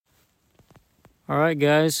All right,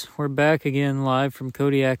 guys, we're back again live from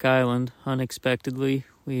Kodiak Island, unexpectedly.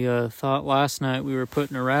 We thought last night we were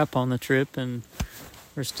putting a wrap on the trip, and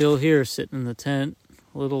we're still here sitting in the tent,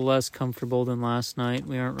 a little less comfortable than last night.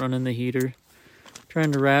 We aren't running the heater,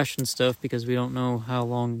 trying to ration stuff because we don't know how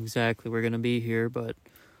long exactly we're going to be here, but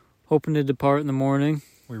hoping to depart in the morning.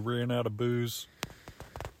 We ran out of booze.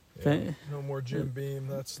 Yeah, no more Jim Beam.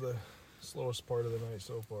 That's the slowest part of the night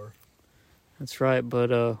so far. That's right,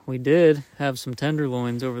 but we did have some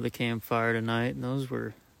tenderloins over the campfire tonight, and those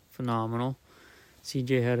were phenomenal.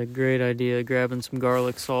 CJ had a great idea grabbing some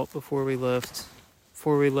garlic salt before we left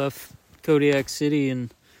Kodiak City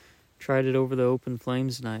and tried it over the open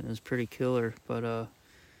flames tonight. It was pretty killer. But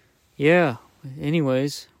yeah,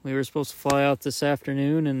 anyways, we were supposed to fly out this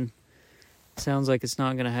afternoon, and it sounds like it's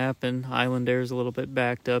not going to happen. Island Air is a little bit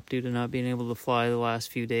backed up due to not being able to fly the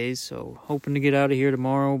last few days, so hoping to get out of here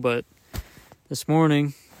tomorrow, but this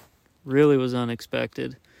morning really was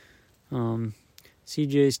unexpected.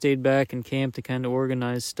 CJ stayed back and camped to kind of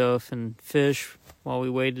organize stuff and fish while we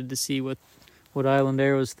waited to see what Island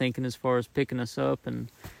Air was thinking as far as picking us up. And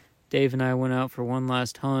Dave and I went out for one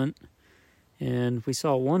last hunt, and we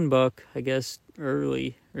saw one buck, I guess,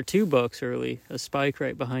 early, or 2 bucks early, a spike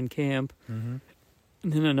right behind camp. Mm-hmm.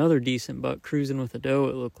 And then another decent buck cruising with a doe,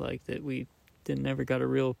 it looked like, that we never got a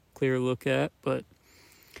real clear look at, but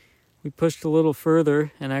we pushed a little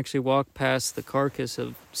further and actually walked past the carcass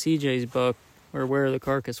of CJ's buck, or where the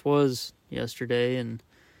carcass was yesterday, and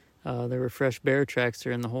there were fresh bear tracks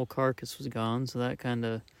there, and the whole carcass was gone. So that kind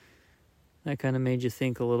of made you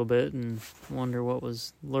think a little bit and wonder what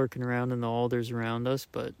was lurking around in the alders around us.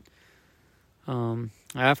 But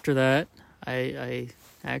after that, I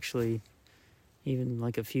actually, even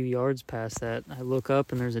like a few yards past that, I look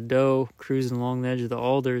up and there's a doe cruising along the edge of the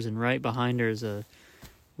alders, and right behind her is a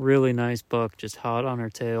really nice buck, just hot on her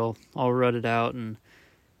tail, all rutted out. And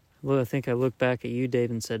I think I looked back at you, Dave,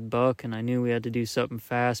 and said buck, and I knew we had to do something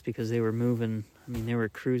fast because they were moving. I mean, they were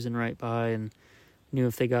cruising right by, and knew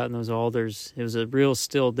if they got in those alders, it was a real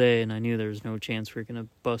still day, and I knew there was no chance we were going to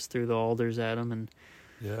bust through the alders at them. And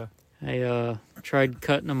Yeah. I tried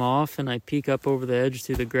cutting them off, and I peek up over the edge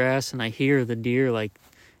through the grass, and I hear the deer, like,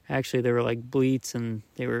 actually they were like bleats, and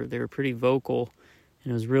they were pretty vocal. And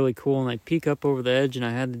it was really cool, and I peek up over the edge, and I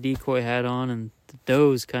had the decoy hat on, and the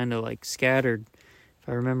does kind of like scattered, if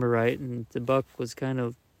I remember right, and the buck was kind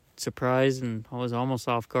of surprised, and I was almost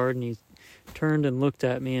off guard, and he turned and looked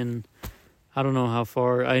at me, and I don't know how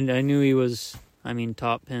far. I knew he was,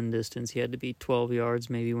 top pin distance. He had to be 12 yards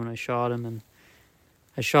maybe when I shot him, and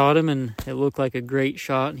I shot him, and it looked like a great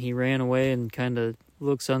shot, and he ran away and kind of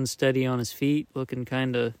looks unsteady on his feet, looking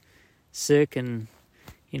kind of sick, and,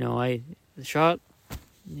 the shot,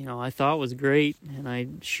 I thought was great, and I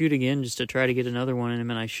shoot again just to try to get another one in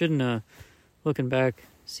him, and I shouldn't have. Looking back,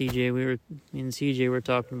 me and CJ were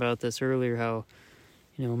talking about this earlier, how,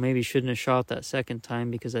 maybe shouldn't have shot that second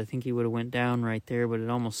time because I think he would have went down right there, but it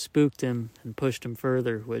almost spooked him and pushed him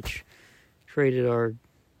further, which created our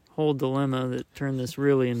whole dilemma that turned this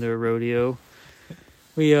really into a rodeo.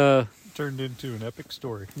 We Turned into an epic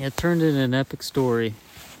story. Yeah, it turned into an epic story.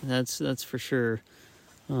 That's for sure.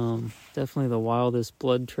 Definitely the wildest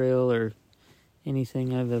blood trail or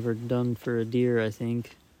anything I've ever done for a deer, I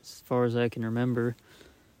think, as far as I can remember.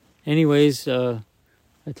 Anyways, I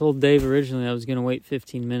told Dave originally I was going to wait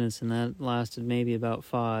 15 minutes, and that lasted maybe about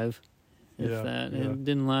 5, if that. Yeah. It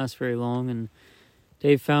didn't last very long, and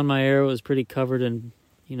Dave found my arrow. It was pretty covered in,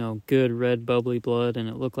 good red bubbly blood, and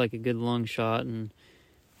it looked like a good lung shot, and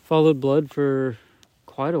followed blood for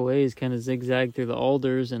quite a ways, kind of zigzagged through the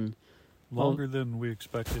alders, and Longer than we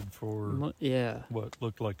expected for what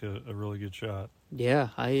looked like a really good shot. Yeah,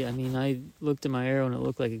 I looked at my arrow and it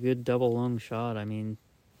looked like a good double lung shot.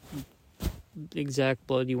 Exact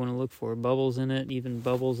blood you want to look for. Bubbles in it, even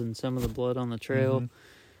bubbles in some of the blood on the trail.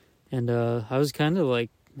 Mm-hmm. And I was kind of like,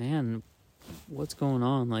 man, what's going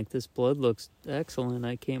on? Like, this blood looks excellent.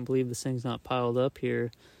 I can't believe this thing's not piled up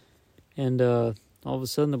here. And all of a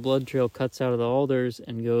sudden the blood trail cuts out of the alders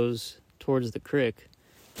and goes towards the creek.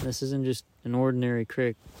 This isn't just an ordinary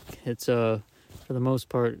creek. It's, for the most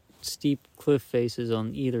part, steep cliff faces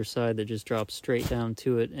on either side that just drop straight down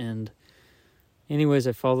to it. And anyways,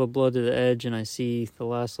 I follow blood to the edge, and I see the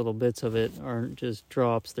last little bits of it aren't just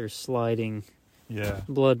drops. They're sliding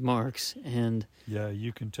blood marks. And yeah,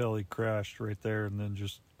 you can tell he crashed right there and then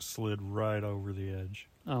just slid right over the edge.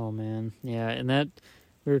 Oh, man. Yeah, and that...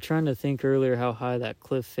 We were trying to think earlier how high that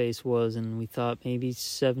cliff face was, and we thought maybe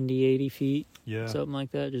 70, 80 feet, something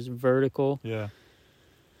like that, just vertical. Yeah.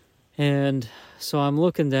 And so I'm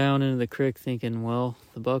looking down into the creek thinking, well,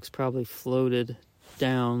 the buck's probably floated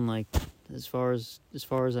down like as far as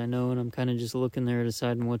I know, and I'm kind of just looking there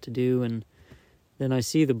deciding what to do, and then I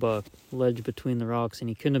see the buck ledged between the rocks, and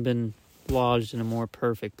he couldn't have been lodged in a more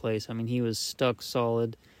perfect place. I mean, he was stuck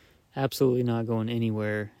solid, absolutely not going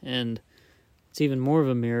anywhere. And it's even more of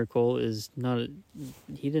a miracle is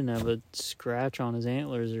he didn't have a scratch on his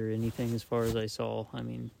antlers or anything as far as I saw. I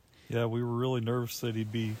mean, yeah, we were really nervous that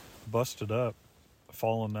he'd be busted up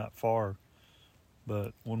falling that far,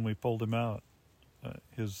 but when we pulled him out,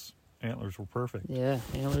 his antlers were perfect. Yeah,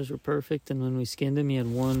 antlers were perfect, and when we skinned him, he had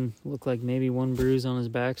looked like maybe one bruise on his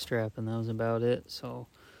back strap, and that was about it. So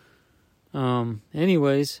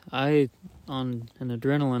anyways, I, on an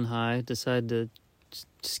adrenaline high, decided to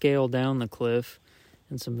scale down the cliff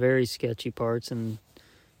in some very sketchy parts and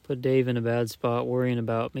put Dave in a bad spot, worrying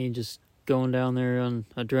about me just going down there on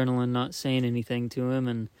adrenaline, not saying anything to him.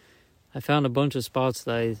 And I found a bunch of spots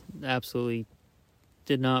that I absolutely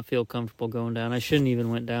did not feel comfortable going down. I shouldn't even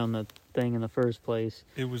went down the thing in the first place.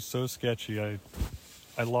 It was so sketchy.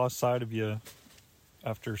 I lost sight of you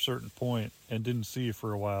after a certain point and didn't see you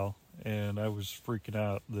for a while, and I was freaking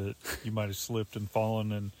out that you might have slipped and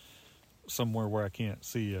fallen in somewhere where I can't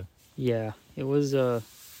see you. Yeah, it was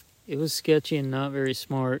sketchy and not very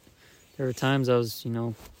smart. There were times I was,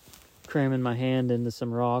 cramming my hand into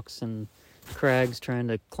some rocks and crags trying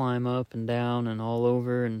to climb up and down and all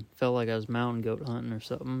over, and felt like I was mountain goat hunting or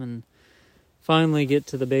something. And finally get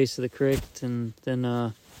to the base of the creek, and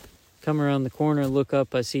then come around the corner, look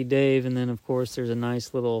up, I see Dave, and then of course there's a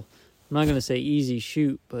nice little, I'm not going to say easy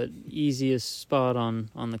shoot, but easiest spot on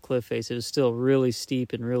the cliff face. It was still really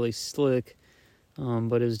steep and really slick,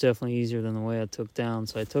 but it was definitely easier than the way I took down.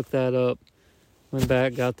 So I took that up, went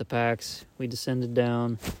back, got the packs, we descended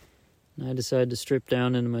down, and I decided to strip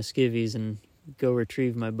down into my skivvies and go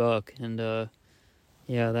retrieve my buck. And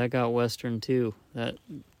yeah, that got western too. That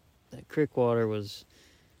creek water was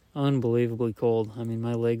unbelievably cold. I mean,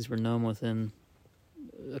 my legs were numb within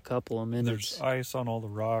a couple of minutes. There's ice on all the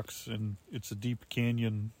rocks, and it's a deep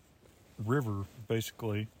canyon river,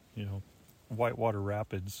 basically, whitewater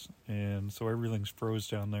rapids, and so everything's froze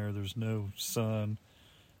down there. There's no sun.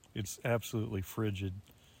 It's absolutely frigid.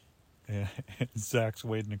 And Zach's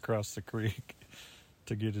wading across the creek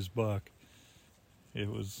to get his buck. It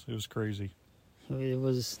was crazy. It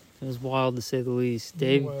was wild to say the least.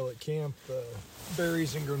 Dave, meanwhile at camp,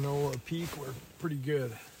 berries and granola peak were pretty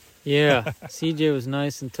good. Yeah, CJ was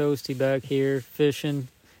nice and toasty back here, fishing,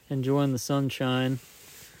 enjoying the sunshine.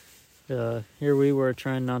 Here we were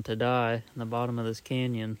trying not to die in the bottom of this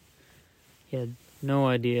canyon. He had no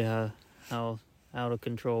idea how out of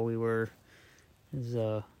control we were.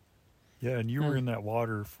 Yeah, and you were in that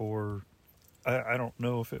water for, I don't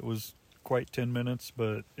know if it was quite 10 minutes,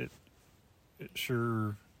 but it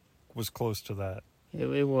sure was close to that.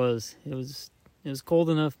 It was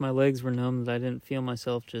cold enough, my legs were numb, that I didn't feel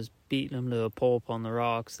myself just beating them to a pulp on the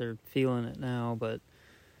rocks. They're feeling it now, but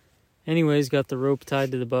anyways, got the rope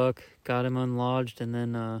tied to the buck, got him unlodged, and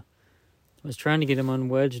then was trying to get him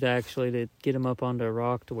unwedged, actually, to get him up onto a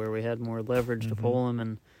rock to where we had more leverage to pull him,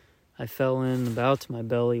 and I fell in about to my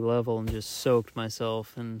belly level and just soaked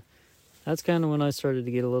myself, and that's kind of when I started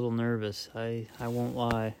to get a little nervous. I won't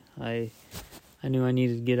lie. I knew I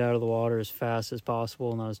needed to get out of the water as fast as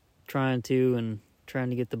possible, and I was trying to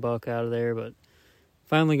get the buck out of there, but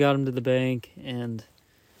finally got him to the bank, and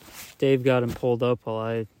Dave got him pulled up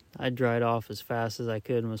while I dried off as fast as I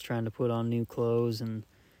could and was trying to put on new clothes and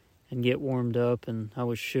get warmed up, and I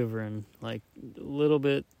was shivering like a little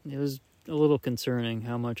bit. It was a little concerning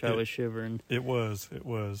how much I was shivering. It was.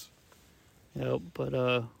 Yep,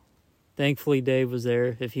 but thankfully Dave was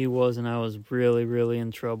there. If he wasn't, I was really, really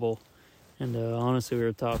in trouble. And honestly, we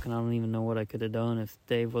were talking, I don't even know what I could have done if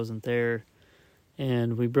Dave wasn't there.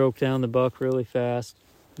 And we broke down the buck really fast.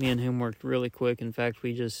 Me and him worked really quick. In fact,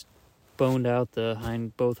 we just boned out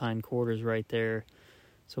both hind quarters right there.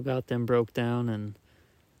 So got them broke down and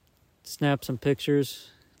snapped some pictures,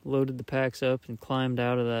 loaded the packs up, and climbed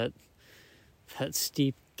out of that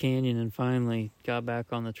steep canyon, and finally got back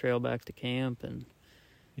on the trail back to camp. And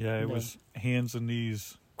yeah, it was hands and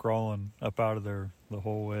knees crawling up out of there the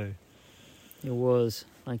whole way. It was,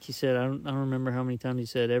 like you said, I don't remember how many times you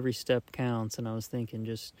said every step counts, and I was thinking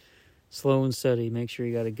just slow and steady, make sure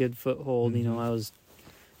you got a good foothold.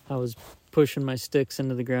 I was pushing my sticks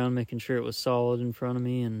into the ground, making sure it was solid in front of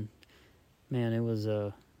me, and man, it was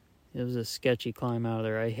a sketchy climb out of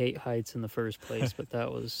there. I hate heights in the first place, but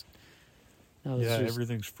that was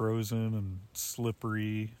everything's frozen and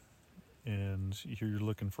slippery, and you're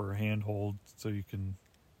looking for a handhold so you can,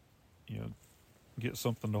 get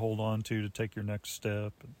something to hold on to take your next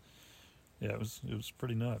step. Yeah, it was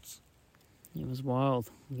pretty nuts. It was wild.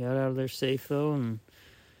 We got out of there safe though, and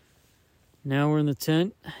now we're in the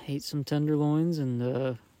tent. Ate some tenderloins, and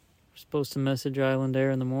we're supposed to message Island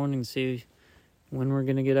Air in the morning to see when we're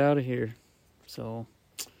gonna get out of here. So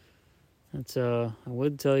that's I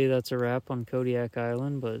would tell you that's a wrap on Kodiak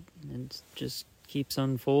Island, but it just keeps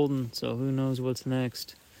unfolding. So who knows what's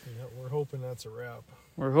next? Yeah, we're hoping that's a wrap.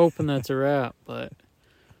 We're hoping that's a wrap, but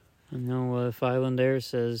I know if Island Air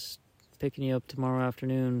says picking you up tomorrow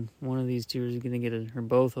afternoon, one of these two is going to get or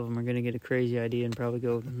both of them are going to get a crazy idea and probably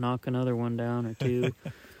go knock another one down or two.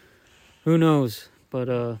 Who knows? But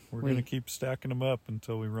we're going to keep stacking them up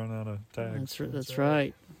until we run out of tags. That's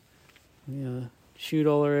right. We shoot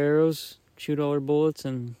all our arrows, shoot all our bullets,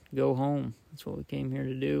 and go home. That's what we came here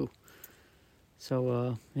to do.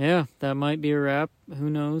 So yeah, that might be a wrap. Who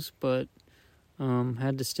knows? But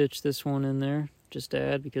had to stitch this one in there just to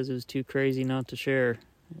add because it was too crazy not to share.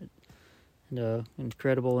 And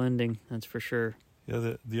incredible ending, that's for sure.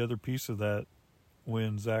 Yeah, the other piece of that,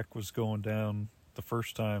 when Zach was going down the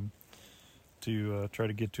first time to try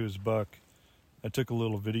to get to his buck, I took a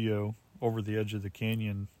little video over the edge of the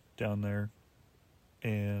canyon down there,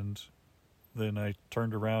 and then I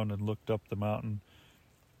turned around and looked up the mountain,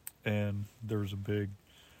 and there was a big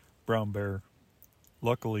brown bear.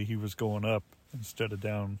 Luckily, he was going up instead of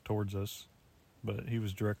down towards us, but he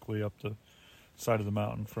was directly up the side of the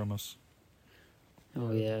mountain from us.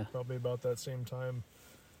 Oh, yeah. Probably about that same time,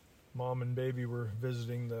 Mom and Baby were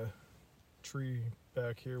visiting the tree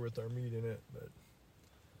back here with our meat in it, but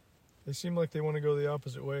they seem like they want to go the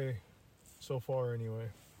opposite way so far anyway.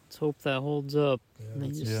 Let's hope that holds up.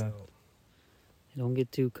 Yeah, They don't get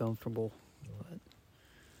too comfortable.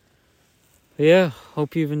 But yeah,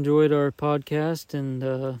 hope you've enjoyed our podcast, and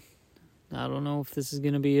I don't know if this is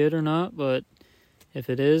going to be it or not, but if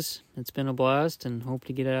it is, it's been a blast, and hope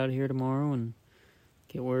to get out of here tomorrow and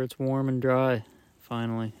get where it's warm and dry,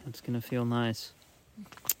 finally. It's going to feel nice.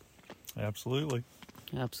 Absolutely.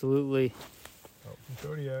 Absolutely. Out from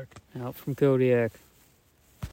Kodiak. Out from Kodiak.